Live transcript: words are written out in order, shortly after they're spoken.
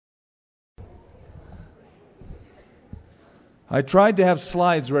I tried to have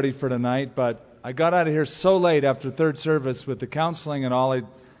slides ready for tonight, but I got out of here so late after third service with the counseling and all, I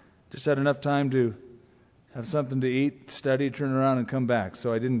just had enough time to have something to eat, study, turn around, and come back.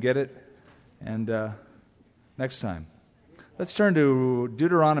 So I didn't get it, and next time. Let's turn to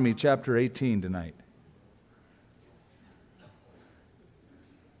Deuteronomy chapter 18 tonight.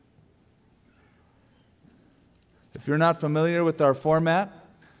 If you're not familiar with our format,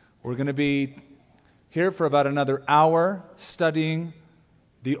 we're going to be here for about another hour studying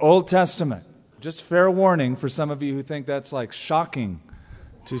the Old Testament. Just fair warning for some of you who think that's like shocking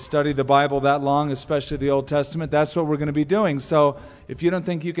to study the Bible that long, especially the Old Testament. That's what we're going to be doing. So if you don't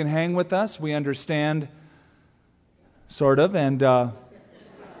think you can hang with us, we understand, sort of, and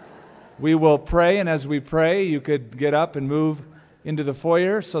we will pray, and as we pray, you could get up and move into the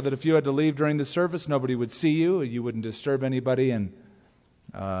foyer so that if you had to leave during the service, nobody would see you, you wouldn't disturb anybody, and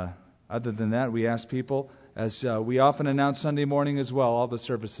other than that, we ask people, as we often announce Sunday morning as well, all the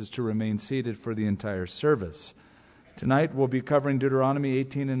services to remain seated for the entire service. Tonight we'll be covering Deuteronomy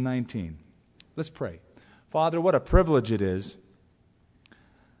 18 and 19. Let's pray. Father, what a privilege it is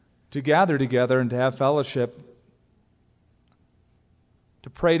to gather together and to have fellowship, to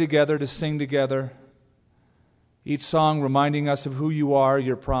pray together, to sing together, each song reminding us of who you are,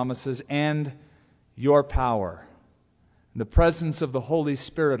 your promises, and your power, and the presence of the Holy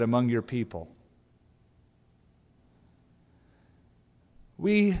Spirit among your people.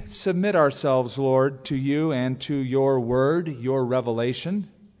 We submit ourselves, Lord, to you and to your word, your revelation.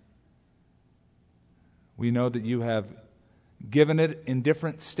 We know that you have given it in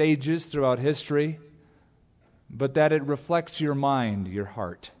different stages throughout history, but that it reflects your mind, your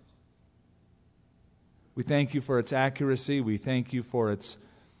heart. We thank you for its accuracy. We thank you for its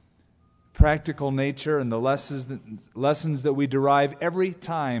practical nature and the lessons that we derive every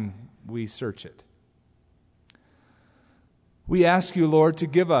time we search it. We ask you, Lord, to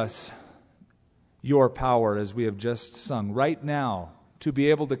give us your power, as we have just sung, right now, to be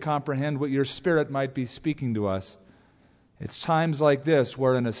able to comprehend what your Spirit might be speaking to us. It's times like this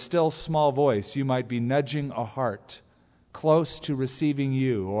where in a still small voice you might be nudging a heart close to receiving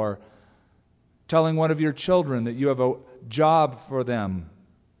you, or telling one of your children that you have a job for them,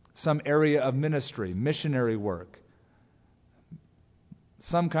 some area of ministry, missionary work,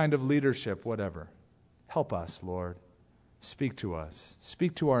 some kind of leadership, whatever. Help us, Lord. Speak to us.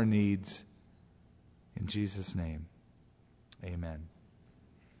 Speak to our needs. In Jesus' name, amen.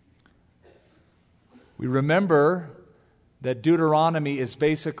 We remember that Deuteronomy is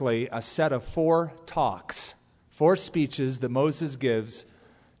basically a set of 4 talks, 4 speeches that Moses gives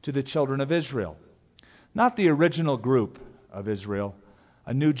to the children of Israel. Not the original group of Israel,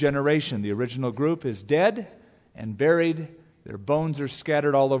 a new generation. The original group is dead and buried. Their bones are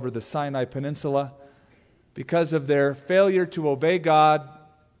scattered all over the Sinai Peninsula because of their failure to obey God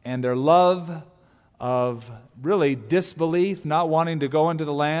and their love of really disbelief, not wanting to go into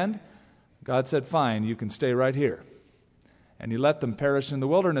the land. God said, fine, you can stay right here. And he let them perish in the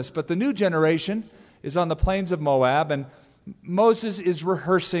wilderness. But the new generation is on the plains of Moab, and Moses is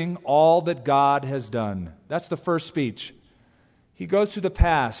rehearsing all that God has done. That's the first speech. He goes to the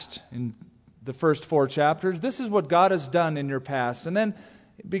past in the first 4 chapters. This is what God has done in your past. And then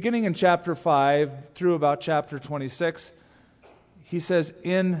beginning in chapter 5 through about chapter 26, he says,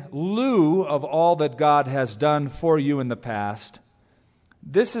 in lieu of all that God has done for you in the past,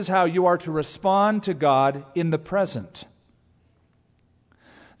 this is how you are to respond to God in the present.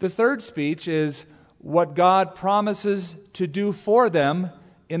 The third speech is what God promises to do for them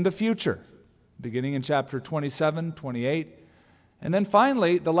in the future, beginning in chapter 27, 28. And then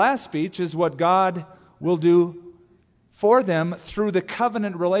finally, the last speech is what God will do for them through the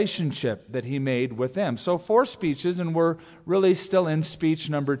covenant relationship that he made with them. So 4 speeches, and we're really still in speech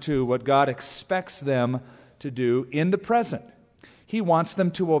number 2, what God expects them to do in the present. He wants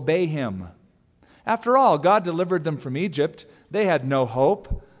them to obey him. After all, God delivered them from Egypt. They had no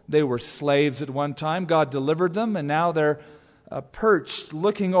hope. They were slaves at one time. God delivered them, and now they're perched,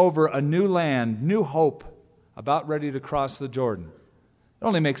 looking over a new land, new hope, about ready to cross the Jordan. It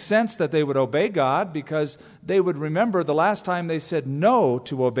only makes sense that they would obey God, because they would remember the last time they said no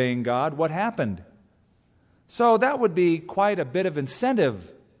to obeying God, what happened. So that would be quite a bit of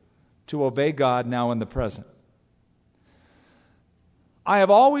incentive to obey God now in the present. I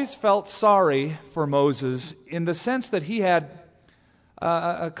have always felt sorry for Moses in the sense that he had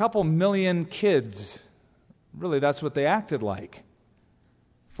a couple million kids. Really, that's what they acted like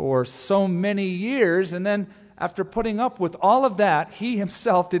for so many years. And then after putting up with all of that, he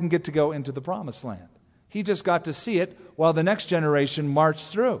himself didn't get to go into the promised land. He just got to see it while the next generation marched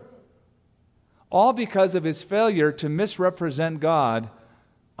through. all because of his failure to misrepresent God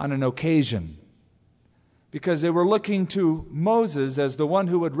on an occasion. Because they were looking to Moses as the one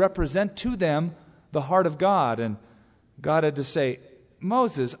who would represent to them the heart of God. And God had to say,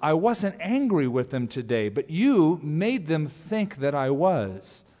 Moses, I wasn't angry with them today, but you made them think that I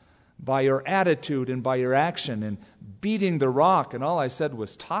was by your attitude and by your action and beating the rock. And all I said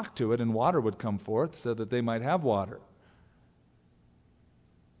was talk to it and water would come forth so that they might have water.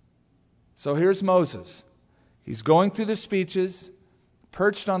 So here's Moses. He's going through the speeches,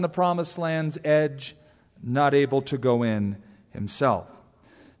 perched on the promised land's edge, not able to go in himself.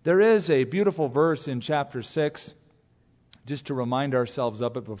 There is a beautiful verse in chapter 6, just to remind ourselves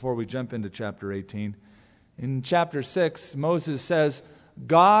of it before we jump into chapter 18. In chapter 6, Moses says,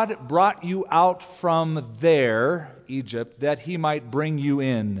 God brought you out from there, Egypt, that he might bring you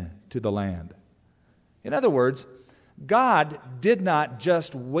in to the land. In other words, God did not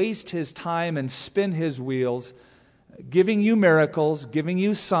just waste his time and spin his wheels giving you miracles, giving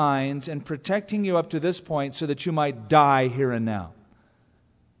you signs, and protecting you up to this point so that you might die here and now.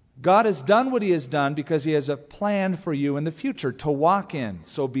 God has done what he has done because he has a plan for you in the future to walk in,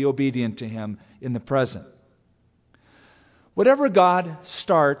 so be obedient to him in the present. Whatever God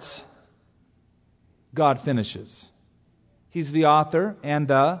starts, God finishes. He's the author and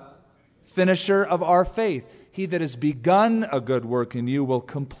the finisher of our faith. He that has begun a good work in you will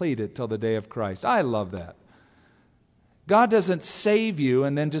complete it till the day of Christ. I love that. God doesn't save you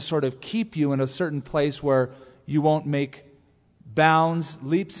and then just sort of keep you in a certain place where you won't make bounds,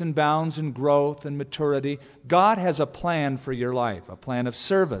 leaps and bounds in growth and maturity. God has a plan for your life, a plan of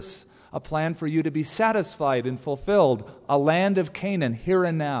service, a plan for you to be satisfied and fulfilled, a land of Canaan here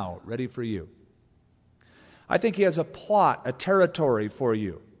and now, ready for you. I think he has a plot, a territory for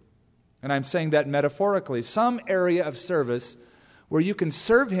you. And I'm saying that metaphorically. Some area of service where you can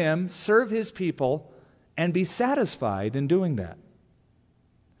serve him, serve his people, and be satisfied in doing that.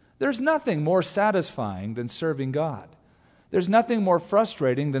 There's nothing more satisfying than serving God. There's nothing more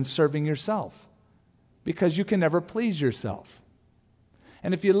frustrating than serving yourself, because you can never please yourself.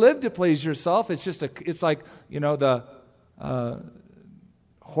 And if you live to please yourself, it's like, the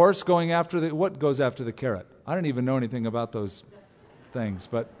horse going after what goes after the carrot? I don't even know anything about those things,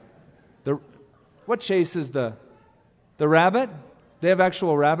 but what chases the rabbit? They have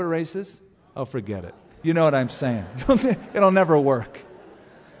actual rabbit races? Oh, forget it. You know what I'm saying. It'll never work.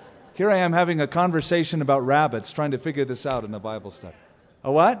 Here I am having a conversation about rabbits, trying to figure this out in a Bible study.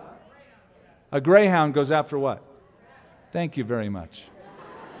 A what? A greyhound goes after what? Thank you very much.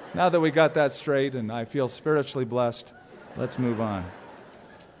 Now that we got that straight and I feel spiritually blessed, let's move on.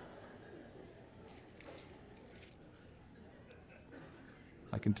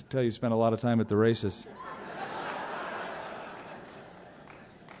 I can tell you spent a lot of time at the races.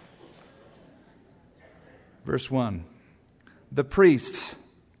 Verse 1. The priests,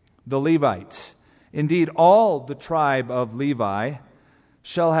 the Levites, indeed all the tribe of Levi,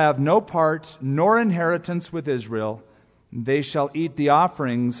 shall have no part nor inheritance with Israel. They shall eat the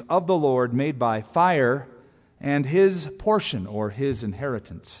offerings of the Lord made by fire, and his portion, or his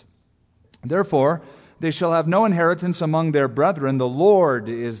inheritance. Therefore, they shall have no inheritance among their brethren. The Lord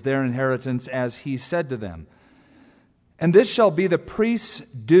is their inheritance, as he said to them. And this shall be the priest's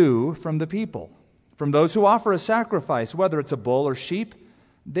due from the people. From those who offer a sacrifice, whether it's a bull or sheep,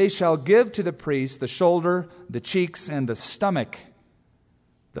 they shall give to the priest the shoulder, the cheeks, and the stomach.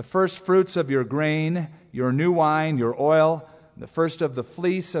 The first fruits of your grain, your new wine, your oil, the first of the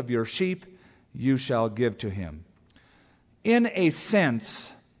fleece of your sheep, you shall give to him. In a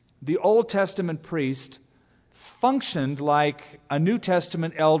sense, the Old Testament priest functioned like a New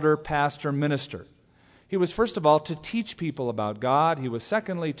Testament elder, pastor, minister. He was, first of all, to teach people about God. He was,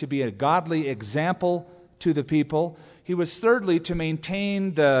 secondly, to be a godly example to the people. He was, thirdly, to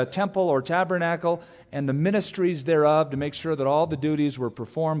maintain the temple or tabernacle and the ministries thereof, to make sure that all the duties were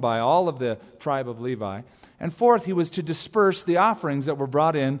performed by all of the tribe of Levi. And fourth, he was to disperse the offerings that were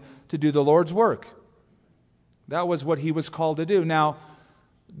brought in to do the Lord's work. That was what he was called to do. Now,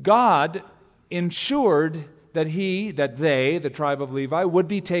 God ensured that they, the tribe of Levi, would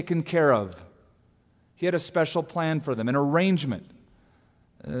be taken care of. He had a special plan for them, an arrangement.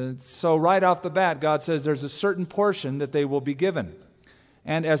 So right off the bat, God says there's a certain portion that they will be given.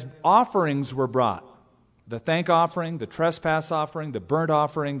 And as offerings were brought, the thank offering, the trespass offering, the burnt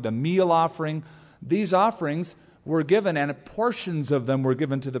offering, the meal offering, these offerings were given, and portions of them were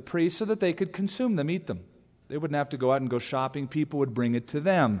given to the priests so that they could consume them, eat them. They wouldn't have to go out and go shopping. People would bring it to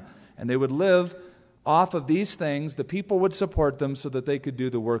them, and they would live off of these things. The people would support them so that they could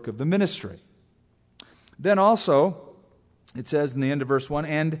do the work of the ministry. Then also, It says in the end of verse 1,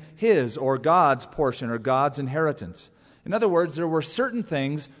 and his or God's portion or God's inheritance. In other words, there were certain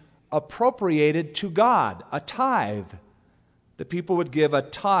things appropriated to God, a tithe. The people would give a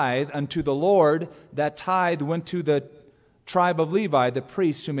tithe unto the Lord. That tithe went to the tribe of Levi, the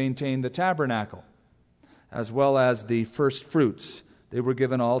priests who maintained the tabernacle, as well as the first fruits. They were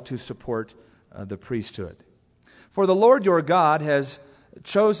given all to support the priesthood. For the Lord your God has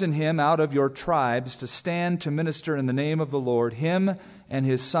chosen him out of your tribes to stand to minister in the name of the Lord, him and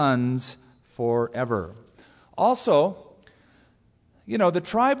his sons forever. Also, the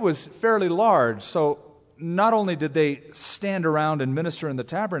tribe was fairly large, so not only did they stand around and minister in the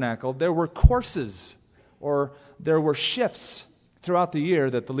tabernacle, there were courses or there were shifts throughout the year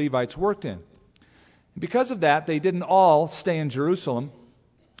that the Levites worked in. Because of that, they didn't all stay in Jerusalem,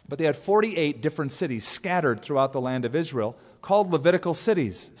 but they had 48 different cities scattered throughout the land of Israel, called Levitical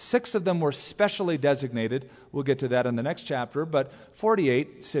cities. 6 of them were specially designated. We'll get to that in the next chapter, but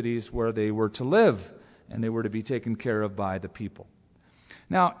 48 cities where they were to live, and they were to be taken care of by the people.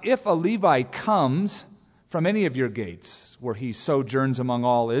 Now, if a Levite comes from any of your gates, where he sojourns among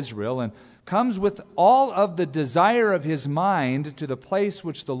all Israel, and comes with all of the desire of his mind to the place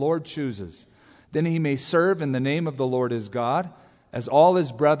which the Lord chooses, then he may serve in the name of the Lord his God, as all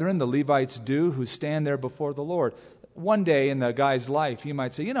his brethren, the Levites, do, who stand there before the Lord. One day in the guy's life, he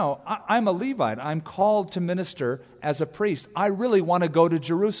might say, I'm a Levite. I'm called to minister as a priest. I really want to go to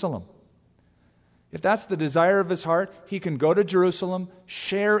Jerusalem. If that's the desire of his heart, he can go to Jerusalem,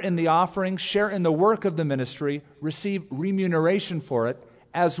 share in the offering, share in the work of the ministry, receive remuneration for it,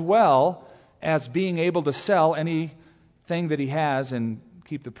 as well as being able to sell anything that he has and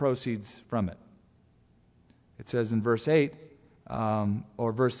keep the proceeds from it. It says in verse 8,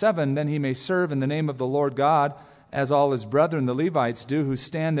 or verse 7, then he may serve in the name of the Lord God, as all his brethren the Levites do, who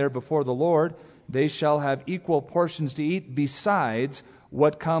stand there before the Lord. They shall have equal portions to eat, besides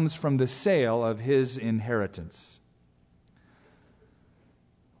what comes from the sale of his inheritance.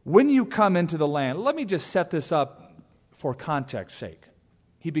 When you come into the land, let me just set this up for context's sake.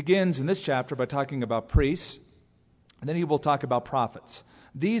 He begins in this chapter by talking about priests, and then he will talk about prophets.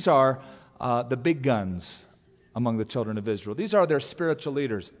 These are the big guns among the children of Israel. These are their spiritual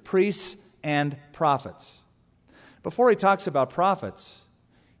leaders, priests and prophets. Before he talks about prophets,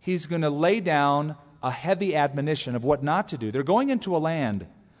 he's going to lay down a heavy admonition of what not to do. They're going into a land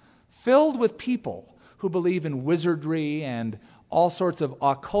filled with people who believe in wizardry and all sorts of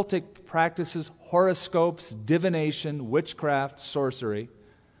occultic practices, horoscopes, divination, witchcraft, sorcery.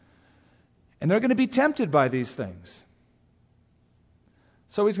 And they're going to be tempted by these things.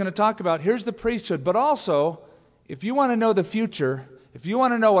 So he's going to talk about, here's the priesthood, but also, if you want to know the future, if you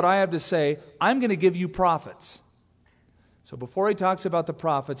want to know what I have to say, I'm going to give you prophets. So before he talks about the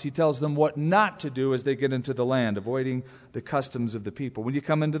prophets, he tells them what not to do as they get into the land, avoiding the customs of the people. When you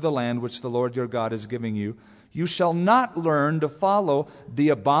come into the land which the Lord your God is giving you, you shall not learn to follow the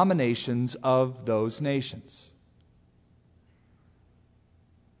abominations of those nations.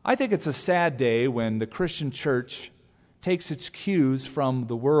 I think it's a sad day when the Christian church takes its cues from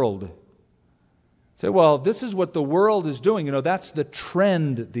the world. Say, well, this is what the world is doing. That's the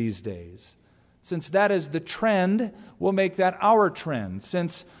trend these days. Since that is the trend, we'll make that our trend.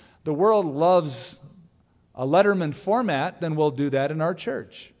 Since the world loves a Letterman format, then we'll do that in our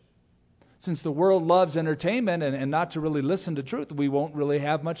church. Since the world loves entertainment and not to really listen to truth, we won't really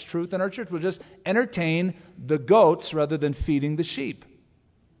have much truth in our church. We'll just entertain the goats rather than feeding the sheep.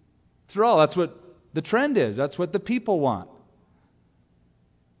 After all, that's what the trend is. That's what the people want.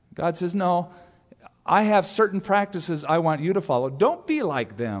 God says, no, I have certain practices I want you to follow. Don't be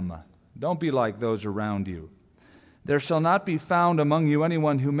like them. Don't be like those around you. There shall not be found among you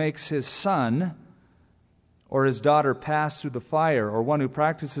anyone who makes his son or his daughter pass through the fire, or one who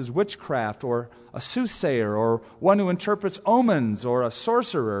practices witchcraft, or a soothsayer, or one who interprets omens, or a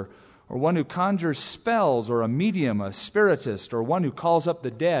sorcerer, or one who conjures spells, or a medium, a spiritist, or one who calls up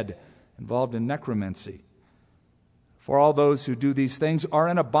the dead, involved in necromancy. For all those who do these things are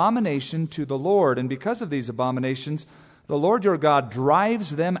an abomination to the Lord, and because of these abominations, the Lord your God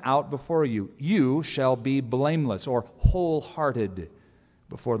drives them out before you. You shall be blameless or wholehearted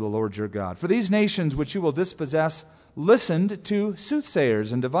before the Lord your God. For these nations which you will dispossess listened to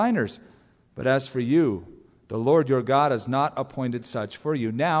soothsayers and diviners. But as for you, the Lord your God has not appointed such for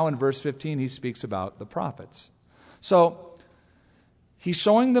you. Now, in verse 15, he speaks about the prophets. So, he's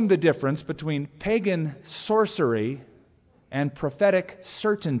showing them the difference between pagan sorcery and prophetic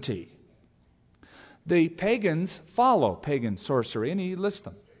certainty. The pagans follow pagan sorcery, and he lists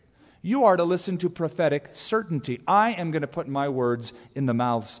them. You are to listen to prophetic certainty. I am going to put my words in the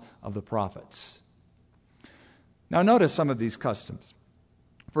mouths of the prophets. Now notice some of these customs.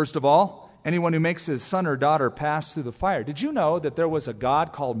 First of all, anyone who makes his son or daughter pass through the fire. Did you know that there was a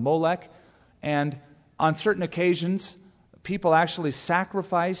god called Molech? And on certain occasions, people actually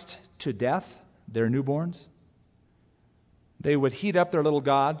sacrificed to death their newborns. They would heat up their little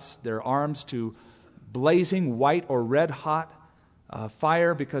gods, their arms, to blazing white or red hot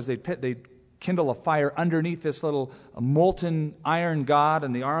fire, because they'd kindle a fire underneath this little molten iron god,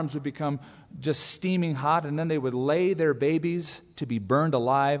 and the arms would become just steaming hot, and then they would lay their babies to be burned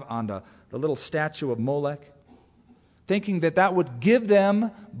alive on the little statue of Molech, thinking that that would give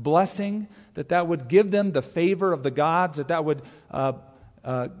them blessing, that would give them the favor of the gods, that would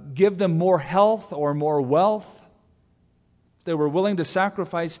give them more health or more wealth. They were willing to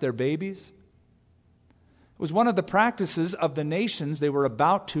sacrifice their babies. It was one of the practices of the nations they were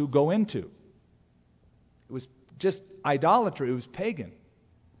about to go into. It was just idolatry. It was pagan.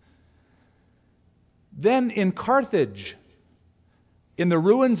 Then in Carthage, in the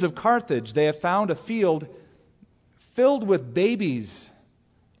ruins of Carthage, they have found a field filled with babies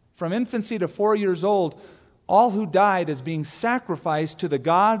from infancy to 4 years old, all who died as being sacrificed to the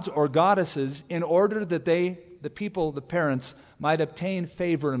gods or goddesses in order that the parents, might obtain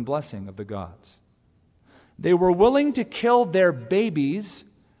favor and blessing of the gods. They were willing to kill their babies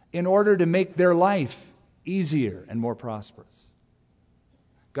in order to make their life easier and more prosperous.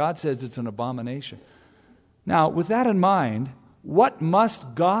 God says it's an abomination. Now, with that in mind, what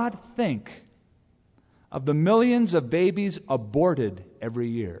must God think of the millions of babies aborted every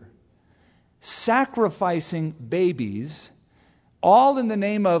year? Sacrificing babies, all in the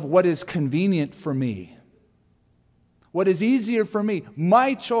name of what is convenient for me, what is easier for me,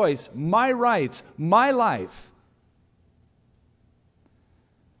 my choice, my rights, my life.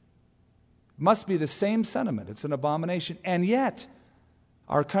 Must be the same sentiment. It's an abomination. And yet,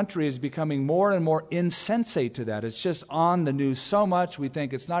 our country is becoming more and more insensate to that. It's just on the news so much we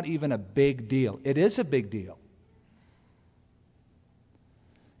think it's not even a big deal. It is a big deal.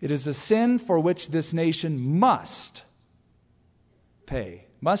 It is a sin for which this nation must pay,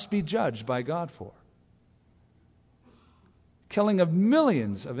 must be judged by God for. Killing of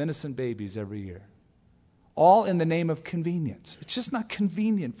millions of innocent babies every year, all in the name of convenience. It's just not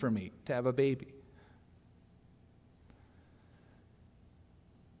convenient for me to have a baby.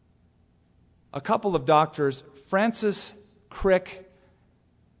 A couple of doctors, Francis Crick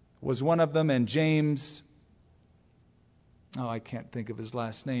was one of them, and James, I can't think of his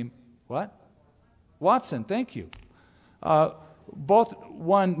last name. What? Watson, thank you. Both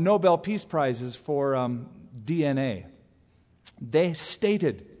won Nobel Peace Prizes for DNA. They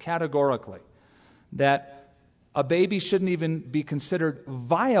stated categorically that a baby shouldn't even be considered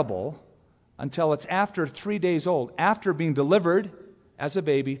viable until it's after 3 days old, after being delivered as a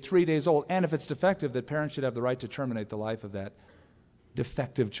baby, 3 days old, and if it's defective, that parents should have the right to terminate the life of that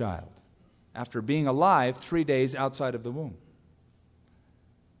defective child after being alive 3 days outside of the womb.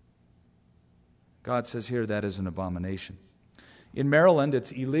 God says here that is an abomination. In Maryland,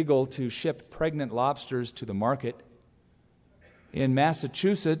 it's illegal to ship pregnant lobsters to the market. In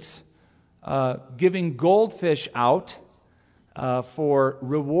Massachusetts, giving goldfish out for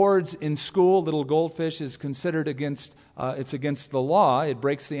rewards in school, little goldfish, is considered against the law. It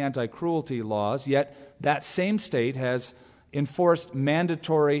breaks the anti-cruelty laws, yet that same state has enforced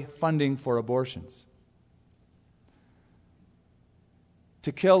mandatory funding for abortions.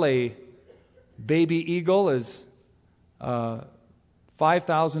 To kill a baby eagle is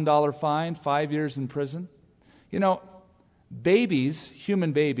 $5,000 fine, 5 years in prison. You know, babies,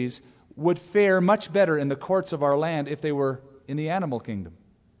 human babies, would fare much better in the courts of our land if they were in the animal kingdom.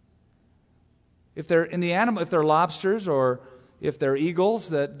 If they're lobsters or if they're eagles,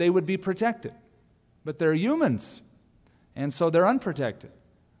 that they would be protected. But they're humans, and so they're unprotected.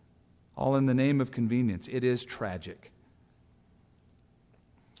 All in the name of convenience. It is tragic.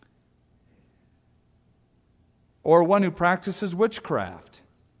 Or one who practices witchcraft.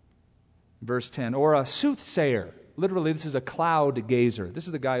 Verse 10. Or a soothsayer. Literally, this is a cloud gazer. This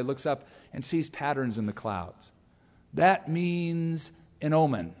is the guy who looks up and sees patterns in the clouds. That means an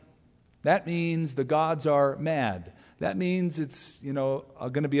omen. That means the gods are mad. That means it's,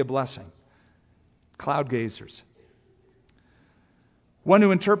 going to be a blessing. Cloud gazers. One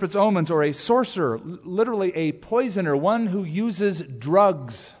who interprets omens, or a sorcerer, literally a poisoner, one who uses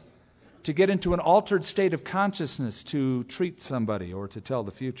drugs to get into an altered state of consciousness to treat somebody or to tell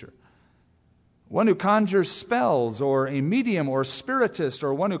the future. One who conjures spells, or a medium or spiritist,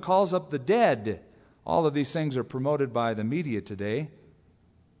 or one who calls up the dead. All of these things are promoted by the media today.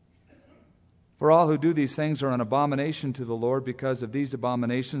 For all who do these things are an abomination to the Lord. Because of these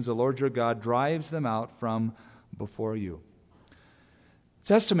abominations, the Lord your God drives them out from before you.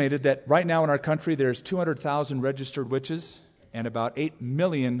 It's estimated that right now in our country there's 200,000 registered witches and about 8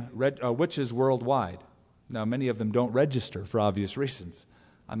 million witches worldwide. Now, many of them don't register for obvious reasons.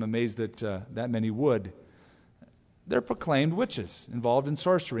 I'm amazed that that many would. They're proclaimed witches involved in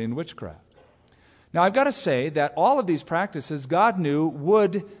sorcery and witchcraft. Now, I've got to say that all of these practices God knew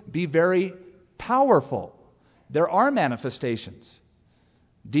would be very powerful. There are manifestations.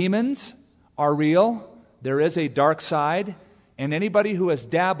 Demons are real. There is a dark side. And anybody who has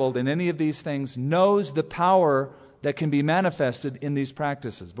dabbled in any of these things knows the power that can be manifested in these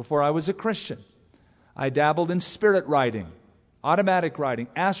practices. Before I was a Christian, I dabbled in spirit writing, automatic writing,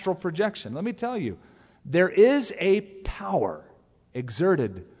 astral projection. Let me tell you, there is a power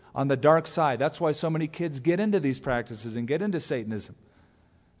exerted on the dark side. That's why so many kids get into these practices and get into Satanism.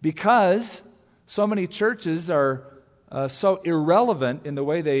 Because so many churches are so irrelevant in the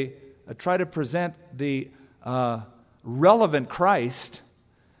way they try to present the relevant Christ.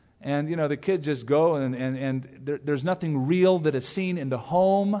 And, the kids just go and there's nothing real that is seen in the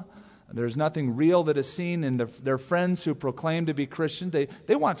home. There's nothing real that is seen in their friends who proclaim to be Christian.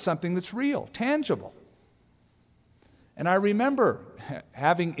 They want something that's real, tangible. And I remember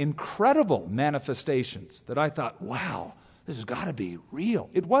having incredible manifestations that I thought, wow, this has got to be real.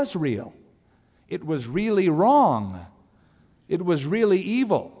 It was real. It was really wrong. It was really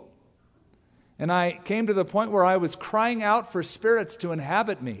evil. And I came to the point where I was crying out for spirits to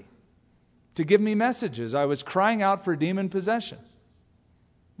inhabit me, to give me messages. I was crying out for demon possession.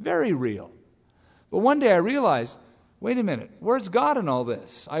 Very real. But one day I realized, wait a minute, where's God in all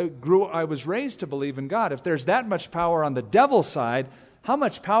this? I was raised to believe in God. If there's that much power on the devil's side, how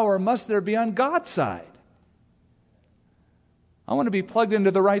much power must there be on God's side? I want to be plugged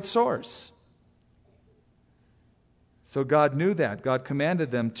into the right source. So God knew that. God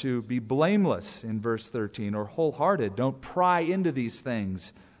commanded them to be blameless in verse 13, or wholehearted. Don't pry into these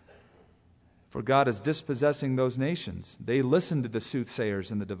things, for God is dispossessing those nations. They listened to the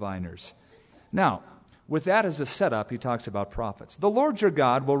soothsayers and the diviners. Now, with that as a setup, he talks about prophets. The Lord your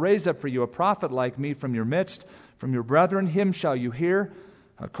God will raise up for you a prophet like me from your midst, from your brethren. Him shall you hear,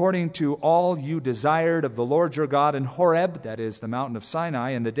 according to all you desired of the Lord your God in Horeb, that is the mountain of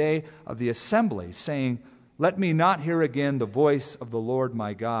Sinai, in the day of the assembly, saying, let me not hear again the voice of the Lord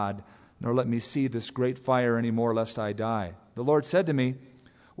my God, nor let me see this great fire any more, lest I die. The Lord said to me,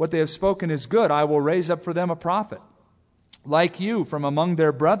 what they have spoken is good. I will raise up for them a prophet, like you, from among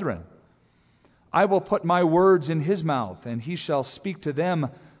their brethren. I will put my words in his mouth, and he shall speak to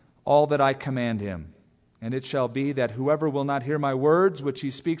them all that I command him. And it shall be that whoever will not hear my words, which he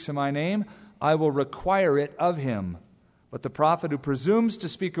speaks in my name, I will require it of him. But the prophet who presumes to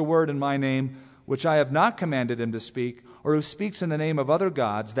speak a word in my name, which I have not commanded him to speak, or who speaks in the name of other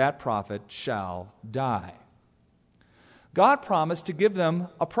gods, that prophet shall die. God promised to give them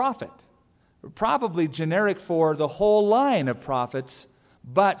a prophet, probably generic for the whole line of prophets,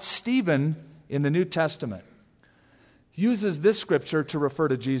 but Stephen in the New Testament uses this scripture to refer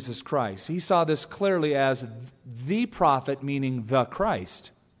to Jesus Christ. He saw this clearly as the prophet, meaning the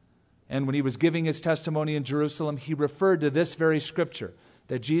Christ. And when he was giving his testimony in Jerusalem, he referred to this very scripture,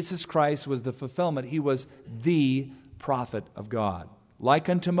 that Jesus Christ was the fulfillment. He was the prophet of God, like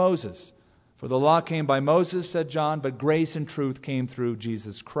unto Moses. For the law came by Moses, said John, but grace and truth came through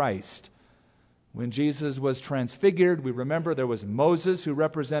Jesus Christ. When Jesus was transfigured, we remember there was Moses who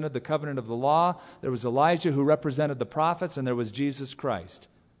represented the covenant of the law, there was Elijah who represented the prophets, and there was Jesus Christ.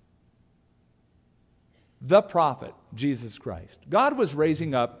 The prophet, Jesus Christ. God was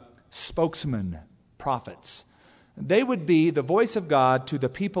raising up spokesmen, prophets. They would be the voice of God to the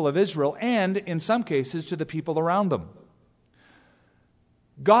people of Israel and, in some cases, to the people around them.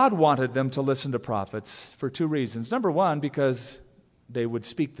 God wanted them to listen to prophets for two reasons. Number one, because they would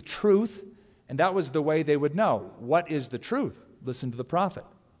speak the truth, and that was the way they would know. What is the truth? Listen to the prophet.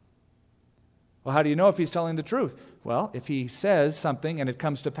 Well, how do you know if he's telling the truth? Well, if he says something and it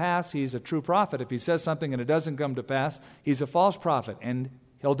comes to pass, he's a true prophet. If he says something and it doesn't come to pass, he's a false prophet, and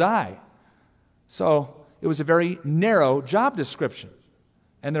he'll die. So it was a very narrow job description,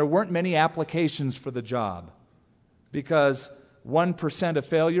 and there weren't many applications for the job because 1% of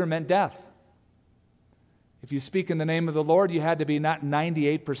failure meant death. If you speak in the name of the Lord, you had to be not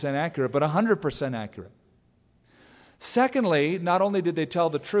 98% accurate, but 100% accurate. Secondly, not only did they tell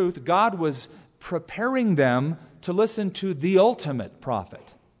the truth, God was preparing them to listen to the ultimate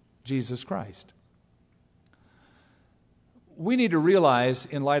prophet, Jesus Christ. We need to realize,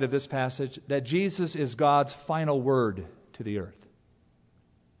 in light of this passage, that Jesus is God's final word to the earth.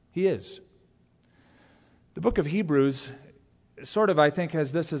 He is. The book of Hebrews sort of, I think,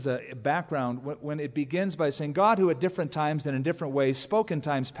 has this as a background when it begins by saying, God, who at different times and in different ways spoke in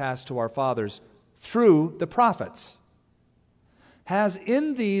times past to our fathers through the prophets, has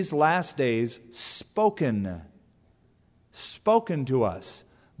in these last days spoken to us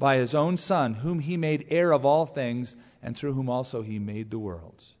by his own Son, whom he made heir of all things, and through whom also he made the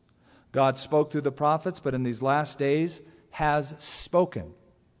worlds. God spoke through the prophets, but in these last days has spoken.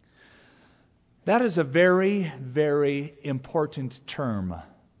 That is a very, very important term.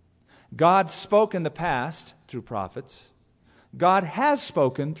 God spoke in the past through prophets. God has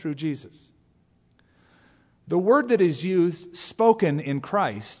spoken through Jesus. The word that is used, spoken in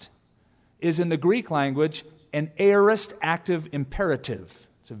Christ, is in the Greek language an aorist active imperative.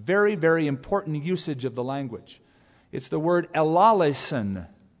 It's a very, very important usage of the language. It's the word elaleson,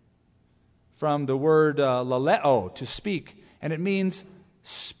 from the word laleo, to speak, and it means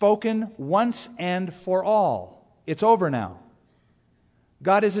spoken once and for all. It's over now.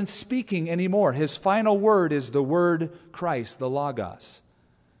 God isn't speaking anymore. His final word is the word Christ, the Logos.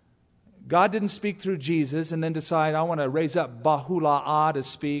 God didn't speak through Jesus and then decide, I want to raise up Bahula'ah to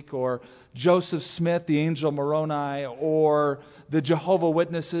speak, or Joseph Smith, the angel Moroni, or the Jehovah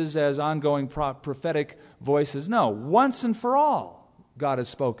Witnesses as ongoing prophetic voices. No, once and for all, God has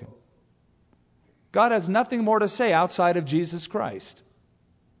spoken. God has nothing more to say outside of Jesus Christ.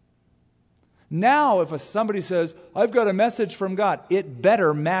 Now, if somebody says, I've got a message from God, it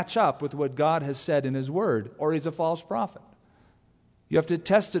better match up with what God has said in His Word, or he's a false prophet. You have to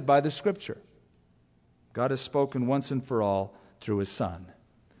test it by the Scripture. God has spoken once and for all through His Son.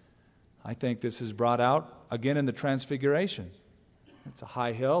 I think this is brought out again in the Transfiguration. It's a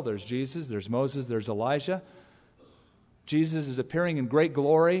high hill. There's Jesus, there's Moses, there's Elijah. Jesus is appearing in great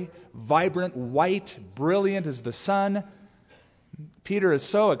glory, vibrant, white, brilliant as the sun. Peter is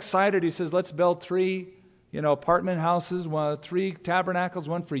so excited, he says, let's build 3 apartment houses, 3 tabernacles,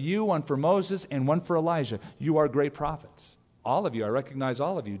 one for you, one for Moses, and one for Elijah. You are great prophets. All of you, I recognize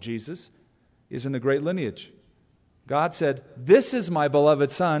all of you. Jesus is in the great lineage. God said, this is my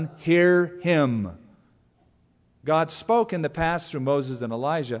beloved Son, hear Him. God spoke in the past through Moses and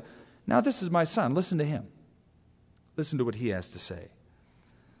Elijah. Now this is my Son, listen to Him. Listen to what He has to say.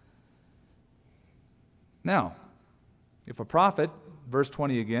 Now, if a prophet, verse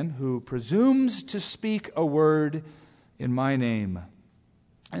 20 again, who presumes to speak a word in my name,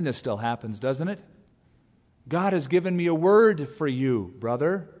 and this still happens, doesn't it? God has given me a word for you,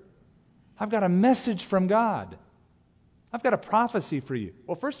 brother. I've got a message from God. I've got a prophecy for you.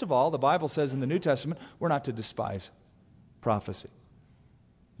 Well, first of all, the Bible says in the New Testament, we're not to despise prophecy.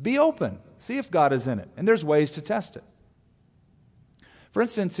 Be open. See if God is in it. And there's ways to test it. For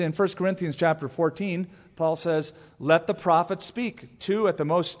instance, in 1 Corinthians chapter 14, Paul says, let the prophet speak. 2, at the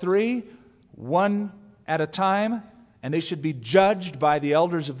most 3, 1 at a time, and they should be judged by the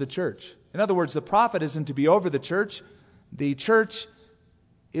elders of the church. In other words, the prophet isn't to be over the church. The church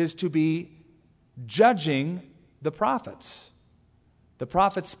is to be judging the prophets. The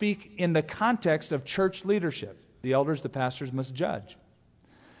prophets speak in the context of church leadership. The elders, the pastors, must judge.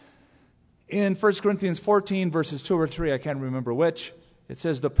 In 1 Corinthians 14, verses 2 or 3, I can't remember which, it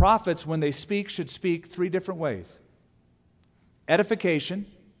says the prophets, when they speak, should speak 3 different ways: edification,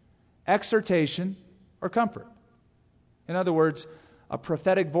 exhortation, or comfort. In other words, a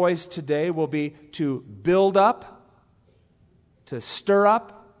prophetic voice today will be to build up, to stir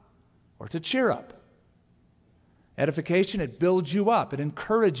up, or to cheer up. Edification, it builds you up. It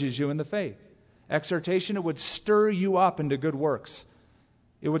encourages you in the faith. Exhortation, it would stir you up into good works.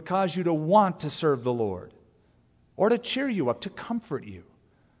 It would cause you to want to serve the Lord, or to cheer you up, to comfort you,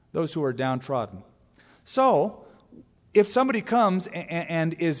 those who are downtrodden. So, if somebody comes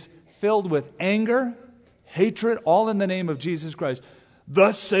and is filled with anger, hatred, all in the name of Jesus Christ,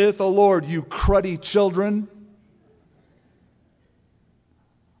 thus saith the Lord, you cruddy children,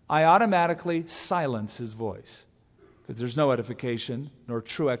 I automatically silence his voice, because there's no edification, nor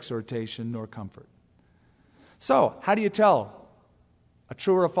true exhortation, nor comfort. So, how do you tell a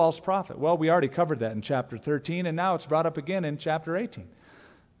true or a false prophet? Well, we already covered that in chapter 13, and now it's brought up again in chapter 18.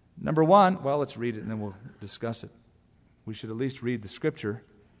 Number 1, well, let's read it and then we'll discuss it. We should at least read the scripture.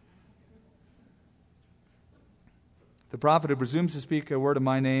 The prophet who presumes to speak a word in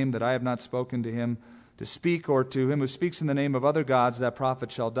my name that I have not spoken to him to speak, or to him who speaks in the name of other gods, that prophet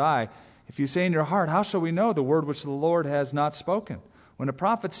shall die. If you say in your heart, how shall we know the word which the Lord has not spoken? When a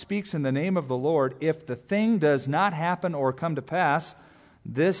prophet speaks in the name of the Lord, if the thing does not happen or come to pass,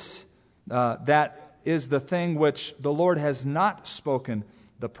 that is the thing which the Lord has not spoken.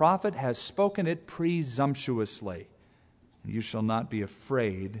 The prophet has spoken it presumptuously. You shall not be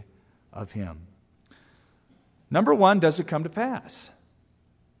afraid of him. Number one, does it come to pass?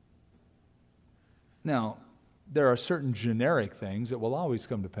 Now, there are certain generic things that will always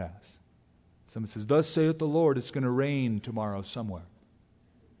come to pass. Someone says, "Thus saith the Lord, it's going to rain tomorrow somewhere."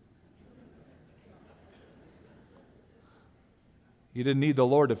 You didn't need the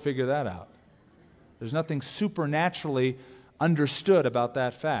Lord to figure that out. There's nothing supernaturally understood about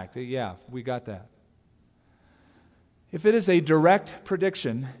that fact. Yeah, we got that. If it is a direct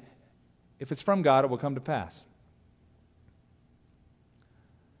prediction, if it's from God, it will come to pass.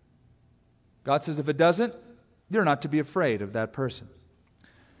 God says if it doesn't, you're not to be afraid of that person.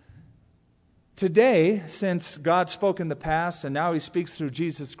 Today, since God spoke in the past and now He speaks through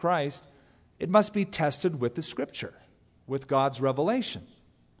Jesus Christ, it must be tested with the Scripture, with God's revelation.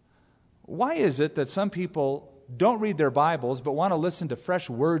 Why is it that some people don't read their Bibles but want to listen to fresh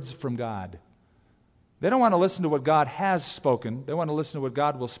words from God? They don't want to listen to what God has spoken. They want to listen to what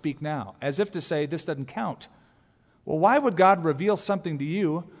God will speak now, as if to say, this doesn't count. Well, why would God reveal something to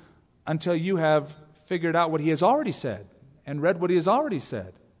you until you have figured out what He has already said and read what He has already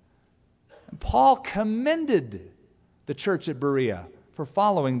said? And Paul commended the church at Berea for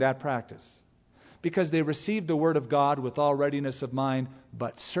following that practice, because they received the Word of God with all readiness of mind,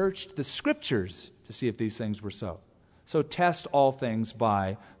 but searched the Scriptures to see if these things were so. So test all things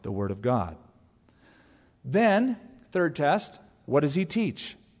by the Word of God. Then, third test, what does he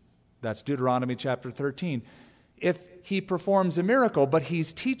teach? That's Deuteronomy chapter 13. If he performs a miracle, but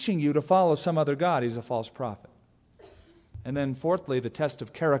he's teaching you to follow some other God, he's a false prophet. And then fourthly, the test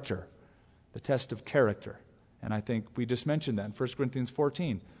of character. The test of character. And I think we just mentioned that in 1 Corinthians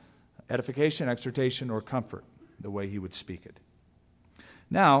 14. Edification, exhortation, or comfort, the way he would speak it.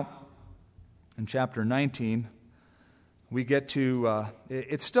 Now, in chapter 19, we get to,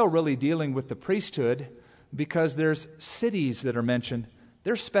 it's still really dealing with the priesthood, because there's cities that are mentioned.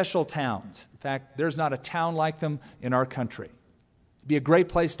 They're special towns. In fact, there's not a town like them in our country. It'd be a great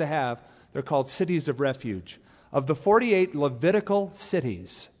place to have. They're called cities of refuge. Of the 48 Levitical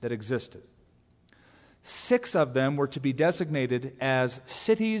cities that existed, 6 of them were to be designated as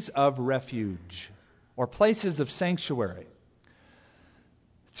cities of refuge, or places of sanctuary.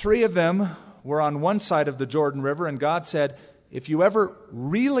 3 of them were on one side of the Jordan River, and God said, if you ever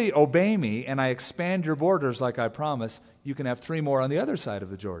really obey me and I expand your borders like I promise, you can have 3 more on the other side of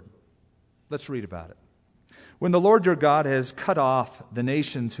the Jordan. Let's read about it. When the Lord your God has cut off the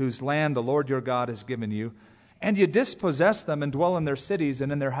nations whose land the Lord your God has given you, and you dispossess them and dwell in their cities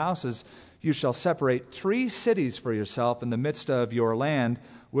and in their houses, you shall separate 3 cities for yourself in the midst of your land,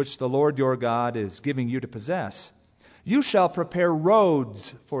 which the Lord your God is giving you to possess. You shall prepare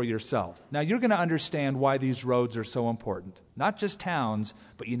roads for yourself. Now, you're going to understand why these roads are so important. Not just towns,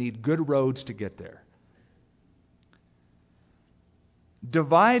 but you need good roads to get there.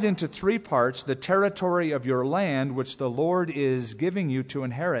 Divide into 3 parts the territory of your land, which the Lord is giving you to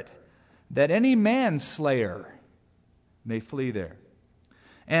inherit, that any manslayer may flee there.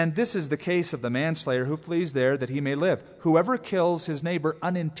 And this is the case of the manslayer who flees there, that he may live. Whoever kills his neighbor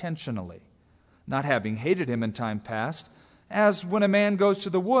unintentionally, not having hated him in time past, as when a man goes to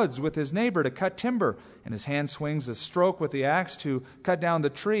the woods with his neighbor to cut timber, and his hand swings a stroke with the axe to cut down the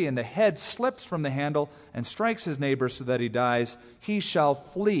tree, and the head slips from the handle and strikes his neighbor so that he dies, he shall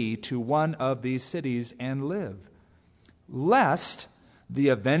flee to one of these cities and live. Lest the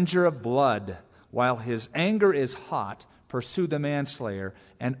avenger of blood, while his anger is hot, pursue the manslayer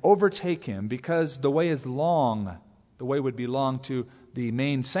and overtake him, because the way is long. The way would be long to the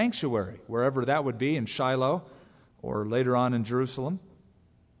main sanctuary, wherever that would be, in Shiloh or later on in Jerusalem,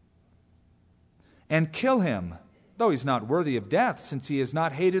 and kill him, though he's not worthy of death, since he has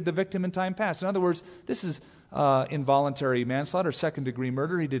not hated the victim in time past. In other words, this is involuntary manslaughter, second-degree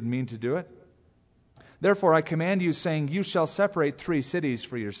murder. He didn't mean to do it. Therefore, I command you, saying, you shall separate 3 cities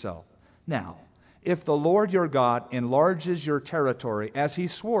for yourself. Now, if the Lord your God enlarges your territory, as he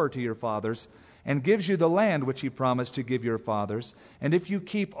swore to your fathers, and gives you the land which he promised to give your fathers, and if you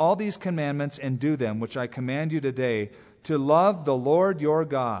keep all these commandments and do them, which I command you today, to love the Lord your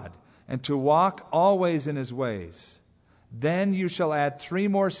God, and to walk always in his ways, then you shall add 3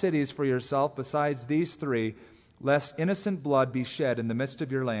 more cities for yourself besides these 3, lest innocent blood be shed in the midst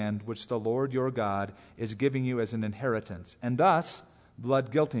of your land, which the Lord your God is giving you as an inheritance, and thus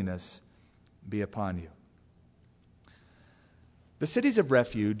blood guiltiness be upon you. The cities of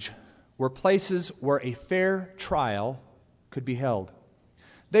refuge were places where a fair trial could be held.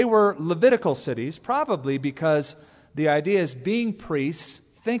 They were Levitical cities, probably because the idea is being priests,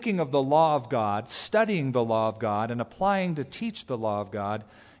 thinking of the law of God, studying the law of God, and applying to teach the law of God,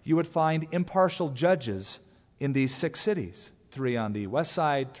 you would find impartial judges in these 6 cities, 3 on the west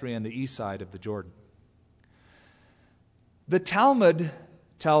side, 3 on the east side of the Jordan. The Talmud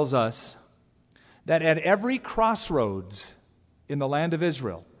tells us that at every crossroads in the land of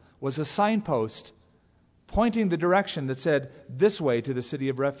Israel was a signpost pointing the direction that said, this way to the city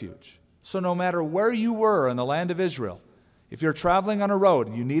of refuge. So no matter where you were in the land of Israel, if you're traveling on a road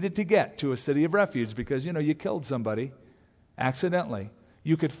and you needed to get to a city of refuge because, you killed somebody accidentally,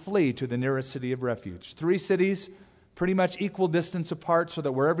 you could flee to the nearest city of refuge. 3 cities, pretty much equal distance apart, so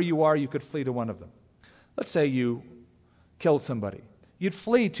that wherever you are, you could flee to one of them. Let's say you killed somebody. You'd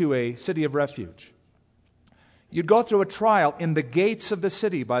flee to a city of refuge. You'd go through a trial in the gates of the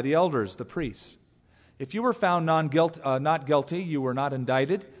city by the elders, the priests. If you were found not guilty, you were not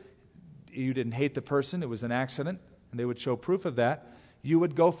indicted, you didn't hate the person, it was an accident, and they would show proof of that, you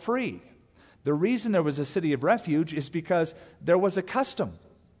would go free. The reason there was a city of refuge is because there was a custom,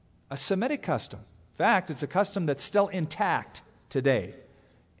 a Semitic custom. In fact, it's a custom that's still intact today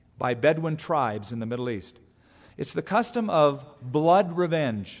by Bedouin tribes in the Middle East. It's the custom of blood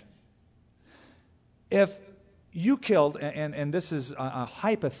revenge. If you killed, and this is a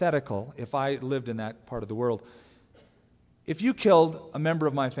hypothetical, if I lived in that part of the world, if you killed a member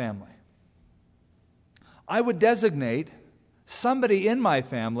of my family, I would designate somebody in my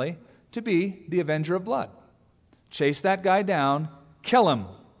family to be the avenger of blood. Chase that guy down, kill him.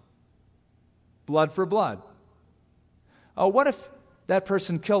 Blood for blood. What if that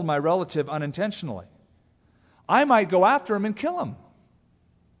person killed my relative unintentionally? I might go after him and kill him.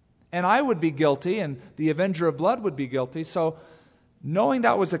 And I would be guilty, and the avenger of blood would be guilty. So, knowing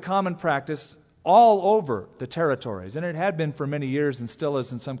that was a common practice all over the territories, and it had been for many years and still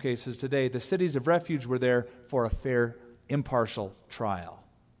is in some cases today, the cities of refuge were there for a fair, impartial trial.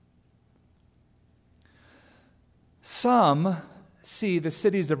 Some see the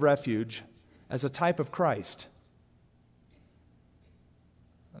cities of refuge as a type of Christ.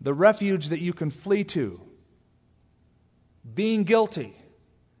 The refuge that you can flee to. Being guilty.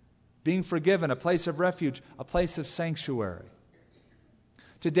 Being forgiven. A place of refuge. A place of sanctuary.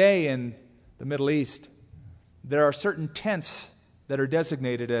 Today in the Middle East, there are certain tents that are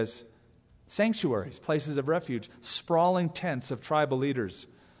designated as sanctuaries, places of refuge, sprawling tents of tribal leaders,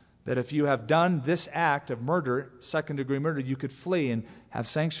 that if you have done this act of murder, second-degree murder, you could flee and have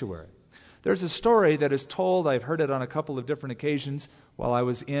sanctuary. There's a story that is told, I've heard it on a couple of different occasions while I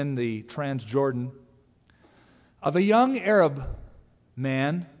was in the Transjordan, of a young Arab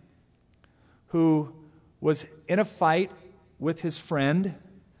man who was in a fight with his friend,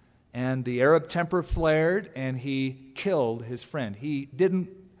 and the Arab temper flared, and he killed his friend. He didn't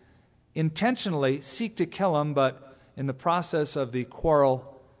intentionally seek to kill him, but in the process of the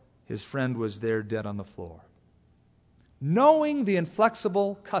quarrel, his friend was there dead on the floor. Knowing the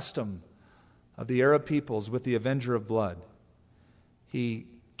inflexible custom of the Arab peoples with the avenger of blood, he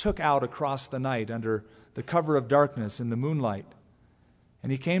took out across the night under the cover of darkness in the moonlight,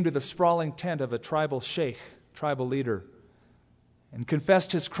 and he came to the sprawling tent of a tribal sheikh, tribal leader, and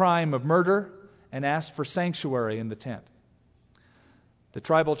confessed his crime of murder and asked for sanctuary in the tent. The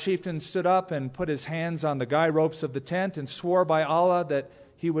tribal chieftain stood up and put his hands on the guy ropes of the tent and swore by Allah that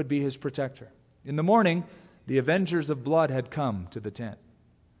he would be his protector. In the morning, the avengers of blood had come to the tent.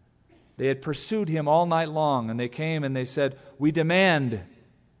 They had pursued him all night long, and they came and they said, "We demand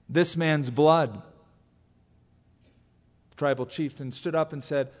this man's blood." The tribal chieftain stood up and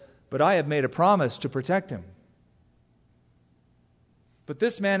said, "But I have made a promise to protect him. But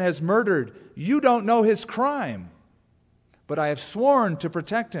this man has murdered. You don't know his crime, but I have sworn to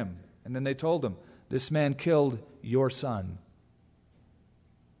protect him." And then they told him, "This man killed your son."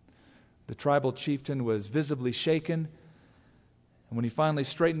 The tribal chieftain was visibly shaken, and when he finally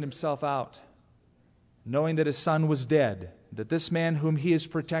straightened himself out, knowing that his son was dead, that this man whom he is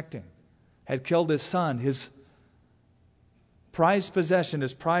protecting had killed his son, his prized possession,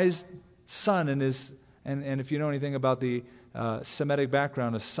 his prized son, and if you know anything about the Semitic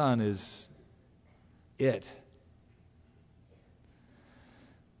background, a son is it.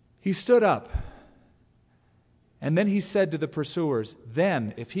 He stood up, and then he said to the pursuers,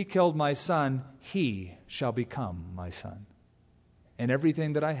 "Then, if he killed my son, he shall become my son, and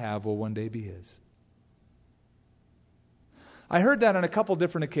everything that I have will one day be his." I heard that on a couple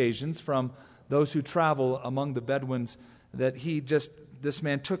different occasions from those who travel among the Bedouins, that this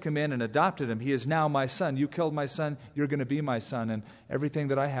man took him in and adopted him. He is now my son. You killed my son, you're going to be my son, and everything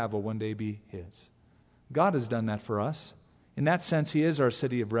that I have will one day be his. God has done that for us. In that sense, he is our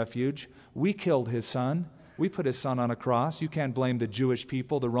city of refuge. We killed his son. We put his son on a cross. You can't blame the Jewish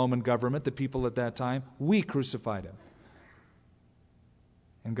people, the Roman government, the people at that time. We crucified him.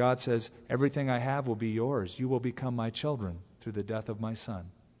 And God says, everything I have will be yours. You will become my children through the death of my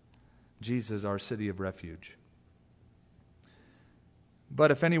son. Jesus, our city of refuge. But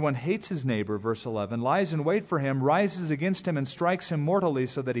if anyone hates his neighbor, verse 11, lies in wait for him, rises against him and strikes him mortally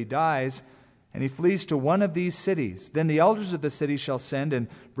so that he dies, and he flees to one of these cities, then the elders of the city shall send and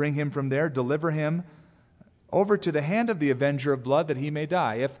bring him from there, deliver him over to the hand of the avenger of blood that he may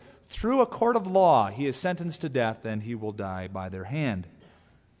die. If through a court of law he is sentenced to death, then he will die by their hand.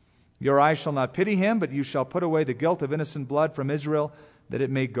 Your eyes shall not pity him, but you shall put away the guilt of innocent blood from Israel, that it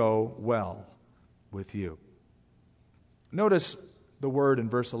may go well with you. Notice the word in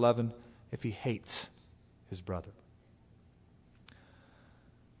verse 11, if he hates his brother.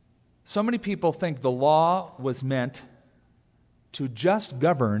 So many people think the law was meant to just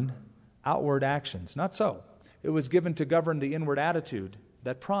govern outward actions. Not so. It was given to govern the inward attitude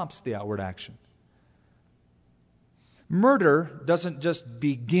that prompts the outward action. Murder doesn't just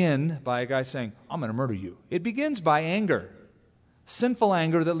begin by a guy saying, I'm going to murder you. It begins by anger. Sinful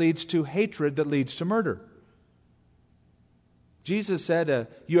anger that leads to hatred that leads to murder. Jesus said,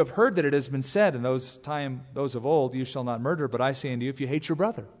 you have heard that it has been said in those of old, you shall not murder, but I say unto you, if you hate your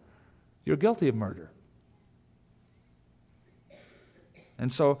brother, you're guilty of murder.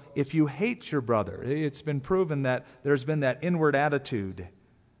 And so if you hate your brother, it's been proven that there's been that inward attitude.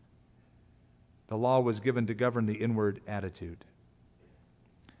 The law was given to govern the inward attitude.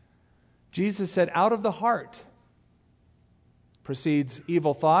 Jesus said, out of the heart proceeds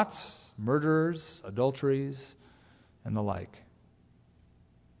evil thoughts, murderers, adulteries, and the like.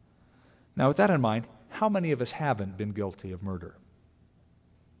 Now, with that in mind, how many of us haven't been guilty of murder?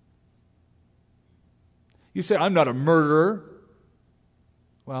 You say, I'm not a murderer.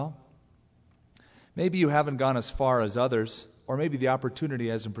 Well, maybe you haven't gone as far as others, or maybe the opportunity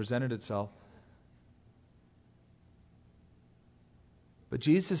hasn't presented itself. But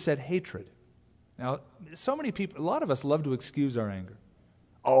Jesus said hatred. Now, so many people, a lot of us love to excuse our anger.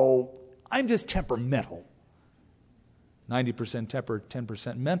 Oh, I'm just temperamental. 90% temper,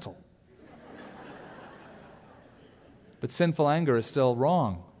 10% mental. But sinful anger is still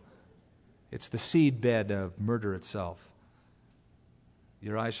wrong. It's the seedbed of murder itself.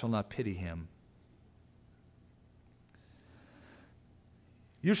 Your eyes shall not pity him.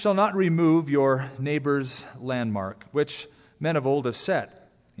 You shall not remove your neighbor's landmark, which men of old have set,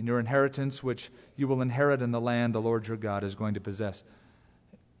 in your inheritance, which you will inherit in the land the Lord your God is going to possess.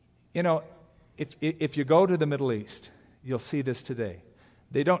 You know, if you go to the Middle East, you'll see this today.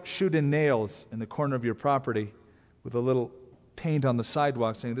 They don't shoot in nails in the corner of your property with a little paint on the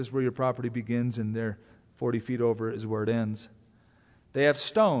sidewalk saying this is where your property begins and there 40 feet over is where it ends. They have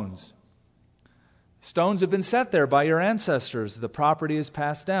stones. Stones have been set there by your ancestors. The property is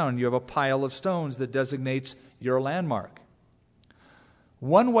passed down. You have a pile of stones that designates your landmark.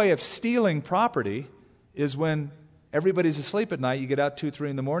 One way of stealing property is when everybody's asleep at night, you get out 2,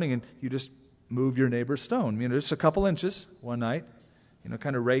 3 in the morning and you just move your neighbor's stone. Just a couple inches one night.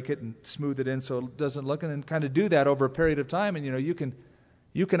 Kind of rake it and smooth it in so it doesn't look, and then kind of do that over a period of time, and you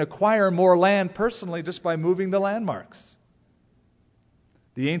can acquire more land personally just by moving the landmarks.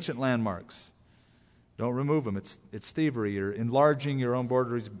 The ancient landmarks. Don't remove them. It's thievery. You're enlarging your own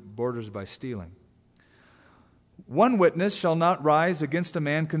borders by stealing. One witness shall not rise against a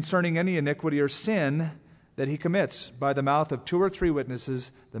man concerning any iniquity or sin that he commits. By the mouth of 2 or 3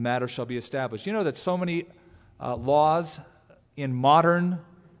 witnesses the matter shall be established. You know that so many laws in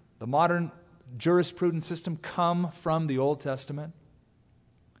the modern jurisprudence system come from the Old Testament.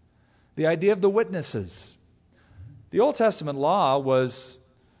 The idea of the witnesses. The Old Testament law was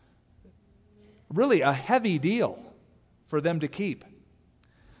really a heavy deal for them to keep.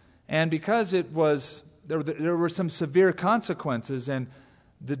 And because it was, there were some severe consequences and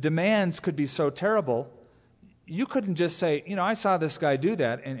the demands could be so terrible, you couldn't just say, I saw this guy do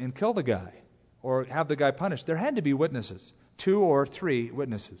that and kill the guy or have the guy punished. There had to be witnesses. 2 or 3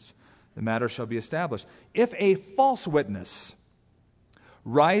 witnesses. The matter shall be established. If a false witness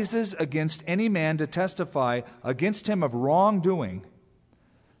rises against any man to testify against him of wrongdoing,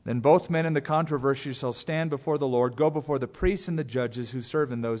 then both men in the controversy shall stand before the Lord, go before the priests and the judges who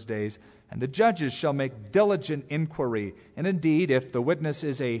serve in those days, and the judges shall make diligent inquiry. And indeed, if the witness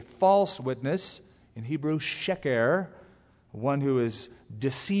is a false witness, in Hebrew, sheker, one who is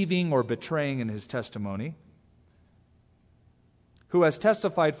deceiving or betraying in his testimony, who has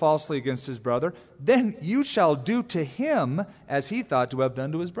testified falsely against his brother, then you shall do to him as he thought to have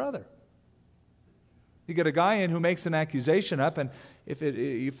done to his brother. You get a guy in who makes an accusation up, and if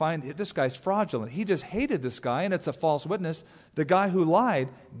you find this guy's fraudulent, he just hated this guy, and it's a false witness, the guy who lied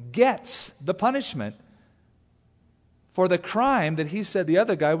gets the punishment for the crime that he said the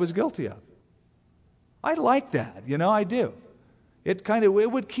other guy was guilty of. I like that, I do. It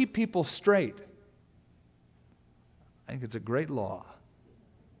would keep people straight. I think it's a great law.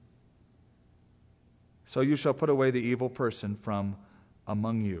 So you shall put away the evil person from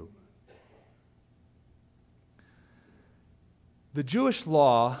among you. The Jewish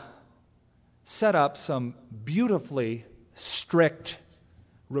law set up some beautifully strict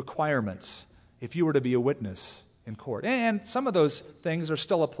requirements if you were to be a witness in court. And some of those things are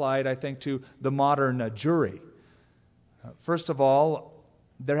still applied, I think, to the modern jury. First of all,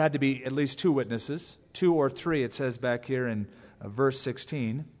 there had to be at least 2 witnesses, 2 or 3, it says back here in verse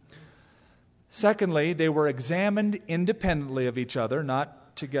 16. Secondly, they were examined independently of each other,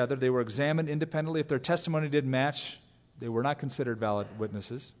 not together. They were examined independently. If their testimony didn't match, they were not considered valid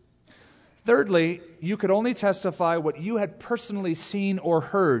witnesses. Thirdly, you could only testify what you had personally seen or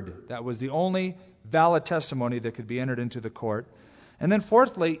heard. That was the only valid testimony that could be entered into the court. And then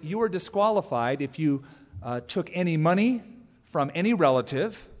fourthly, you were disqualified if you took any money from any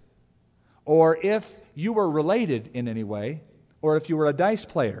relative, or if you were related in any way, or if you were a dice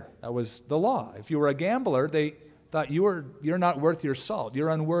player. That was the law. If you were a gambler, they thought you're not worth your salt. You're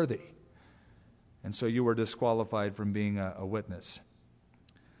unworthy. And so you were disqualified from being a witness.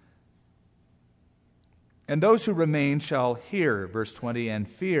 And those who remain shall hear, verse 20, and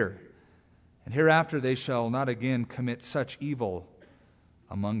fear. And hereafter they shall not again commit such evil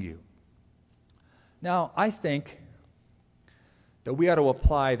among you. Now, I think that we ought to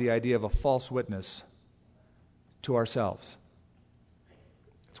apply the idea of a false witness to ourselves.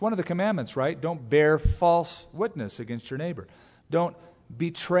 It's one of the commandments, right? Don't bear false witness against your neighbor. Don't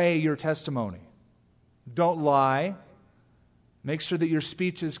betray your testimony. Don't lie. Make sure that your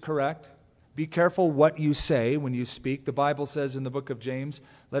speech is correct. Be careful what you say when you speak. The Bible says in the book of James,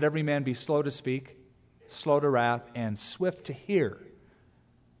 let every man be slow to speak, slow to wrath, and swift to hear.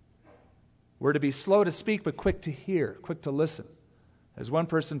 We're to be slow to speak, but quick to hear, quick to listen. As one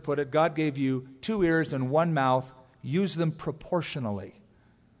person put it, God gave you 2 ears and 1 mouth. Use them proportionally.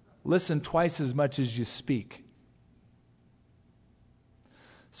 Listen twice as much as you speak.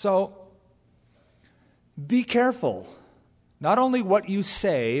 So, be careful. Not only what you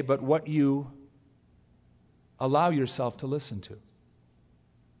say, but what you allow yourself to listen to.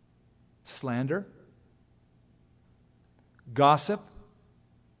 Slander. Gossip.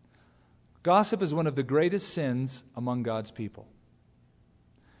 Gossip is one of the greatest sins among God's people.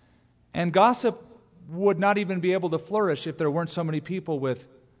 And gossip would not even be able to flourish if there weren't so many people with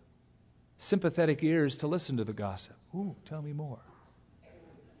sympathetic ears to listen to the gossip. Ooh, tell me more.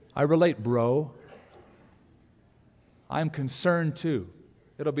 I relate, bro. I'm concerned too.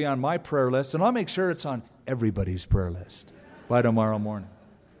 It'll be on my prayer list, and I'll make sure it's on everybody's prayer list by tomorrow morning.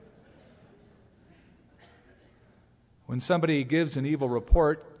 When somebody gives an evil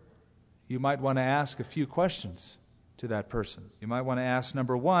report, you might want to ask a few questions to that person. You might want to ask,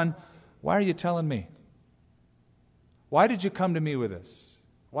 number 1, why are you telling me? Why did you come to me with this?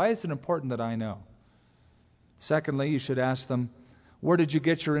 Why is it important that I know? Secondly, you should ask them, where did you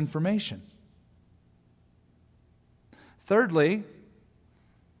get your information? Thirdly,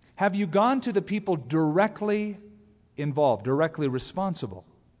 have you gone to the people directly involved, directly responsible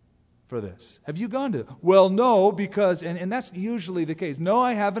for this? Have you gone to them? Well, no, because, and that's usually the case. No,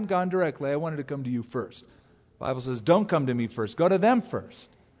 I haven't gone directly. I wanted to come to you first. The Bible says, don't come to me first. Go to them first.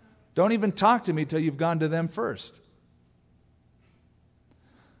 Don't even talk to me till you've gone to them first.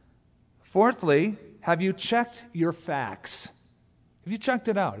 Fourthly, have you checked your facts? Have you checked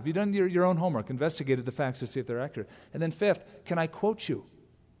it out? Have you done your own homework, investigated the facts to see if they're accurate? And then fifth, can I quote you?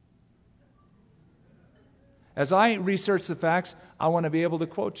 As I research the facts, I want to be able to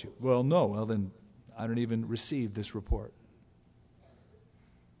quote you. Well, no. Well, then I don't even receive this report.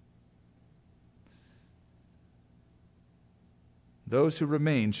 Those who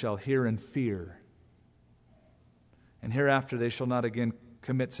remain shall hear and fear, and hereafter they shall not again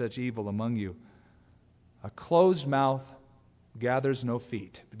commit such evil among you. A closed mouth gathers no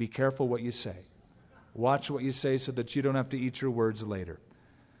feet. Be careful what you say. Watch what you say so that you don't have to eat your words later.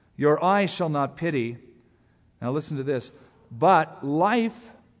 Your eye shall not pity. Now listen to this. But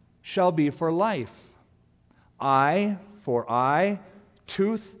life shall be for life. Eye for eye,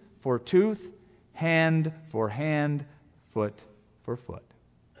 tooth for tooth, hand for hand, foot for foot.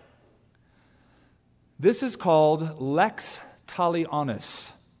 This is called lex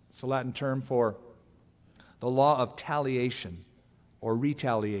talionis. It's a Latin term for the law of talliation or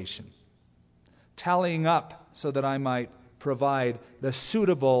retaliation. Tallying up so that I might provide the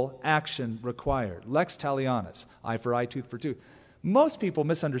suitable action required. Lex talionis, eye for eye, tooth for tooth. Most people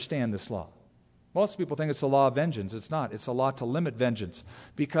misunderstand this law. Most people think it's the law of vengeance. It's not. It's a law to limit vengeance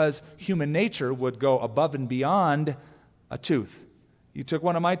because human nature would go above and beyond a tooth. You took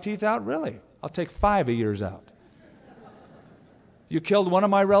one of my teeth out? Really? I'll take 5 of yours out. You killed one of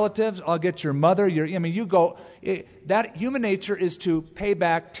my relatives, I'll get your mother. You go. That human nature is to pay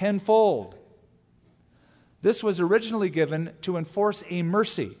back tenfold. This was originally given to enforce a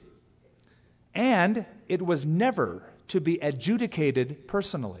mercy. And it was never to be adjudicated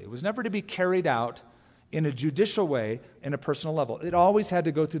personally. It was never to be carried out in a judicial way in a personal level. It always had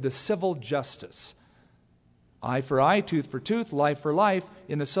to go through the civil justice. Eye for eye, tooth for tooth, life for life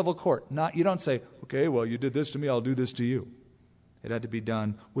in the civil court. You don't say, okay, well, you did this to me, I'll do this to you. It had to be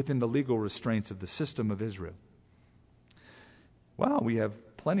done within the legal restraints of the system of Israel. Well, we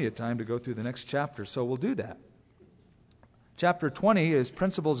have plenty of time to go through the next chapter, so we'll do that. Chapter 20 is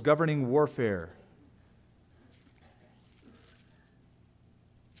Principles Governing Warfare.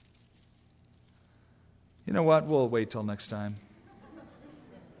 You know what? We'll wait till next time.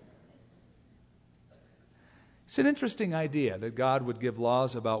 It's an interesting idea that God would give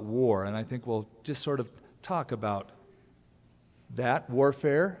laws about war, and I think we'll just sort of talk about that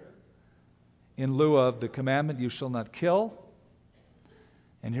warfare in lieu of the commandment, you shall not kill.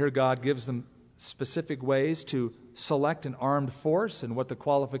 And here God gives them specific ways to select an armed force and what the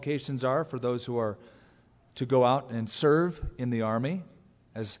qualifications are for those who are to go out and serve in the army,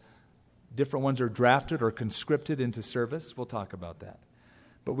 as different ones are drafted or conscripted into service. We'll talk about that.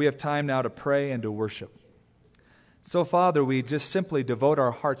 But we have time now to pray and to worship. So, Father, we just simply devote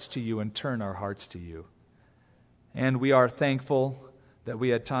our hearts to you and turn our hearts to you. And we are thankful that we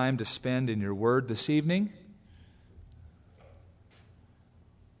had time to spend in your word this evening.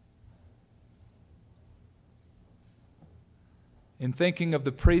 In thinking of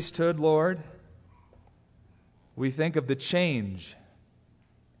the priesthood, Lord, we think of the change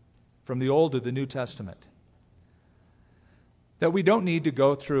from the Old to the New Testament. That we don't need to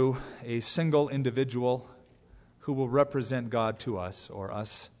go through a single individual who will represent God to us or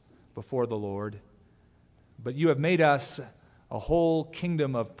us before the Lord. But you have made us a whole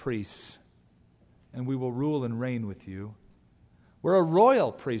kingdom of priests, and we will rule and reign with you. We're a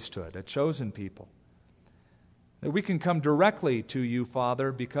royal priesthood, a chosen people. That we can come directly to you,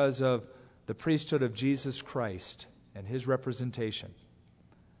 Father, because of the priesthood of Jesus Christ and his representation.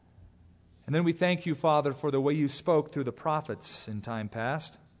 And then we thank you, Father, for the way you spoke through the prophets in time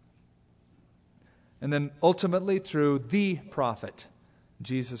past. And then ultimately through the prophet,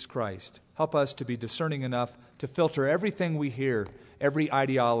 Jesus Christ. Help us to be discerning enough to filter everything we hear, every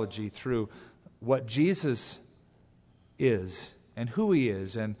ideology, through what Jesus is and who he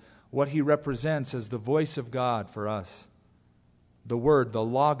is and what he represents as the voice of God for us, the Word, the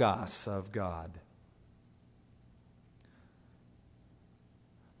Logos of God.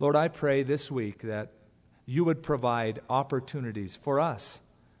 Lord, I pray this week that you would provide opportunities for us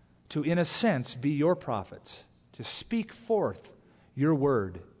to, in a sense, be your prophets, to speak forth your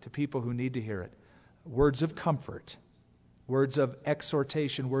word to people who need to hear it. Words of comfort, words of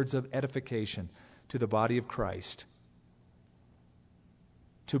exhortation, words of edification to the body of Christ.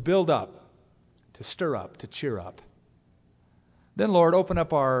 To build up, to stir up, to cheer up. Then, Lord, open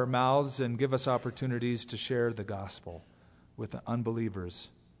up our mouths and give us opportunities to share the gospel with the unbelievers,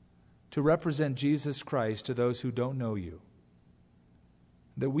 to represent Jesus Christ to those who don't know you,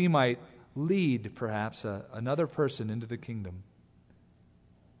 that we might lead, perhaps, another person into the kingdom.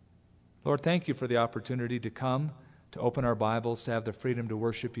 Lord, thank you for the opportunity to come, to open our Bibles, to have the freedom to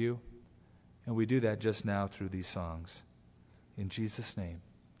worship you, and we do that just now through these songs. In Jesus' name,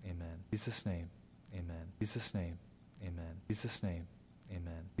 amen. In Jesus' name, amen. In Jesus' name, amen. In Jesus' name,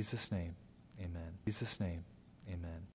 amen. In Jesus' name, amen. In Jesus' name, amen.